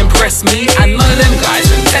lies impress me, and none of them guys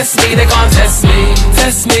can test me. They can't test me,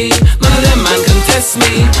 test me. None of them man can test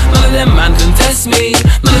me. None of them man can test me.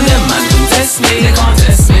 None of them man can test me. They can't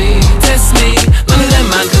test me, test me. None of them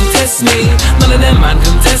man can test me. me. None of them man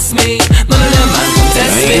can test me. None of them man can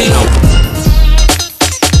test me.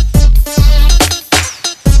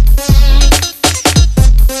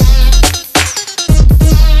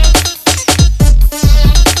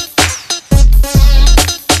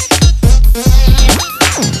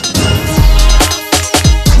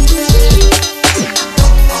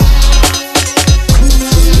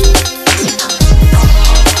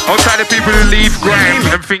 People who leave Grime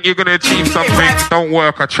and think you're gonna achieve something, don't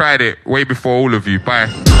work. I tried it way before all of you.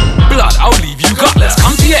 Bye. Blood, I'll leave you gutless.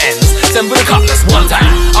 Come to your ends, send for the cutlass one time.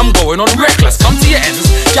 I'm going on reckless. Come to your ends,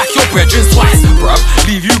 jack your brethren twice, bruv.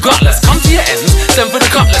 Leave you gutless. Come to your ends, send for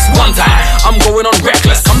the cutlass one time. I'm going on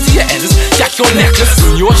reckless. Come to your ends, jack your necklace,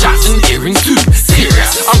 soon your chaps and earrings too.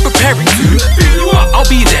 Serious, I'm preparing to beat you up. I'll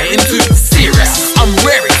be there in two. Serious, I'm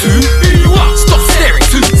raring to beat you up. Stop staring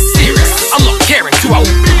too. Serious, I'm not caring to. I'll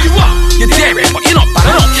beat you up. You're daring, but you're not bad.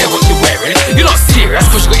 I don't care what you're wearing. You're not serious,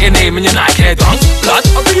 cause you got your name and your Nike hair done. Blood,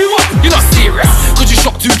 I'll beat you up. You're not serious, cause you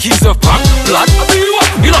shot 2 keys of punk. Blood, I'll beat you up.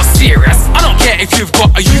 You're not serious. I don't care if you've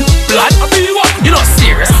got a you. Blood, I'll beat you up. You're not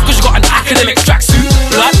serious, cause you got an academic tracksuit.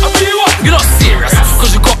 Blood, I'll beat you up. You're not serious,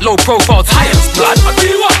 cause you got low profile tires. Blood, I'll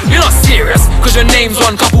beat you up. You're not serious, cause your name's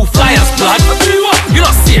on couple flyers. Blood, I'll beat you up. You're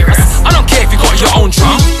not serious. I don't care if you got your own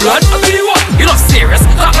drum. Blood, I'll beat you up. You're not serious.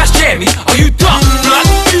 That that's JME. Are you dumb? Blood,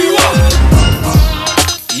 I'll beat you up.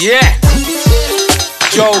 Yeah,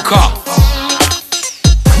 Joker.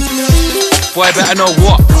 Boy, I better know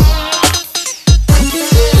what.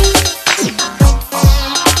 If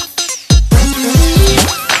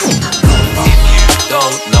you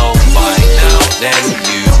don't know by now, then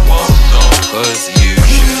you won't know, cause you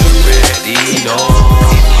should already know.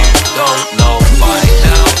 If you don't know by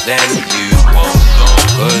now, then you won't know,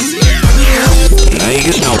 cause you now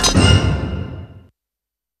you know.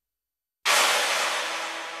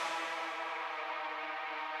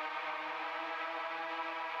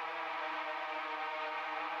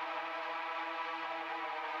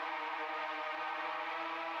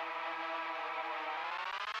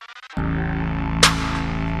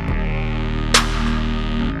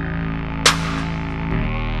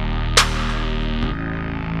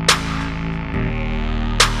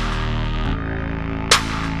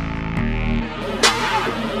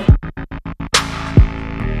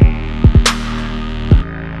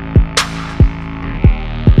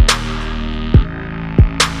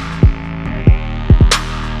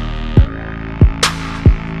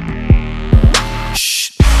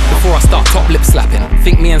 Top lip slapping.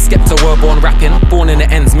 Think me and Skepta were born rapping. Born in the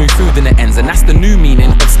ends, move through in the ends. And that's the new meaning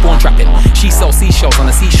of spawn trapping. She sells seashells on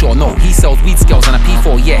a seashore. No, he sells weed scales on a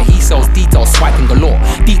P4. Yeah, he sells details, swiping galore.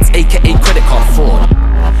 Deets aka credit card fraud.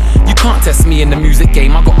 You can't test me in the music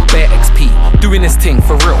game, I got bare XP. Doing this thing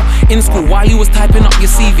for real. In school, while you was typing up your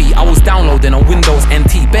CV, I was downloading on Windows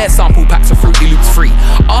NT. Bare sample packs of Fruity Loops free.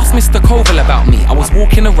 Ask Mr. Koval about me. I was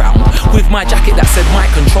walking around with my jacket that said my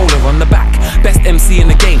controller on the back. Best MC in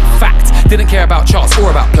the game, fact. Didn't care about charts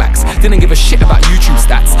or about plaques. Didn't give a shit about YouTube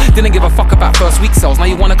stats. Didn't give a fuck about first week sales. Now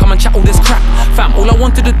you wanna come and chat all this crap? Fam, all I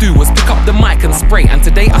wanted to do was pick up the mic and spray. And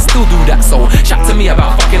today I still do that, so chat to me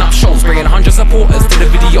about fucking up shows. Bringing 100 supporters to the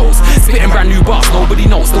videos. Spitting brand new bars, nobody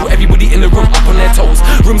knows. Still everybody in the room up on their toes.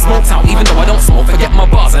 Room smoked out, even though I don't smoke. Forget my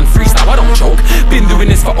bars and freestyle, I don't choke. Been doing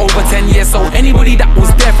this for over 10 years, so anybody that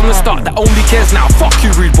was there from the start that only cares now, fuck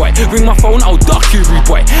you, rude boy. Ring my phone, I'll duck you, rude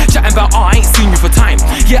boy. Chatting about, oh, I ain't seen you for time.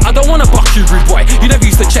 Yeah, I don't wanna buck you, rude boy. You never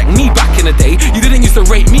used to check me back in the day. You didn't used to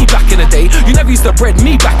rate me back in the day. You never used to bread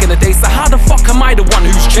me back in the day. So how the fuck am I the one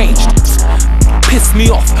who's changed? Piss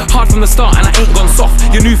me off, hard from the start and I ain't gone soft.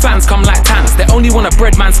 Your new fans come like tans. They only want a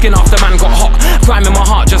bread man skin after man got hot. Grime in my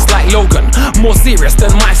heart just like Logan. More serious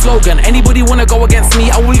than my slogan. Anybody wanna go against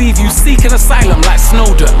me, I will leave you seeking asylum like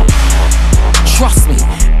Snowden. Trust me,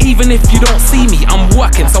 even if you don't see me, I'm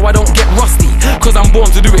working so I don't get rusty. Cause I'm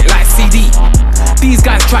born to do it like CD. These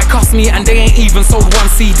guys try cuss me and they ain't even sold one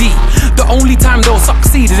CD. The only time they'll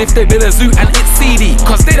succeed is if they build a zoo and it's CD.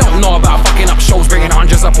 Cause they don't know about fucking up shows, bringing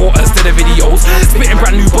 100 supporters to the videos. Spitting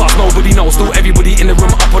brand new bars, nobody knows. Still everybody in the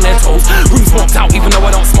room up on their toes. Room smoked out, even though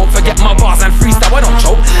I don't smoke. Forget my bars and freestyle, I don't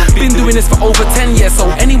choke. Been doing this for over 10 years, so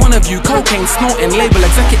any one of you cocaine snorting label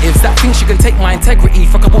executives that think you can take my integrity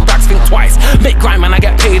for a couple bags, think twice. Make grime and I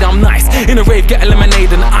get paid, I'm nice. In a rave, get a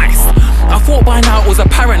lemonade and ice. I thought by now it was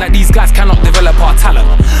apparent that these guys cannot develop our talent.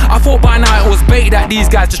 I thought by now it was hate that these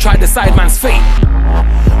guys just try to decide man's fate.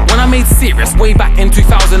 When I made Serious way back in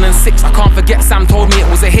 2006, I can't forget Sam told me it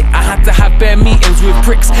was a hit. I had to have bare meetings with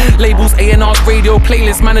pricks, labels, A&R's, radio,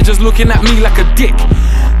 playlist managers looking at me like a dick.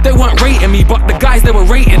 They weren't rating me, but the guys they were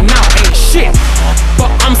rating now ain't shit. But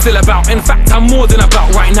I'm still about, in fact I'm more than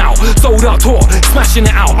about right now. Sold out tour, smashing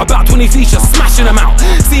it out, about 20 features, smashing them out.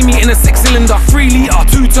 See me in a 6-cylinder, 3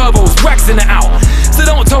 litre, 2 turbos, ragsing it out. So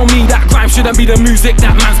don't tell me that grime shouldn't be the music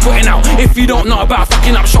that man's putting out. If you don't know about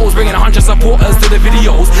fucking up shows, bringing 100 supporters to the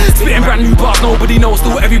videos, spitting brand new bars, nobody knows,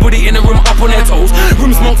 still everybody in the room up on their toes.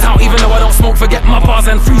 Room smoked out, even though I don't smoke, forget my bars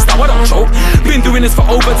and freestyle, I don't choke. Been doing this for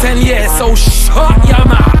over 10 years, so shut your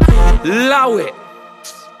mouth, allow it.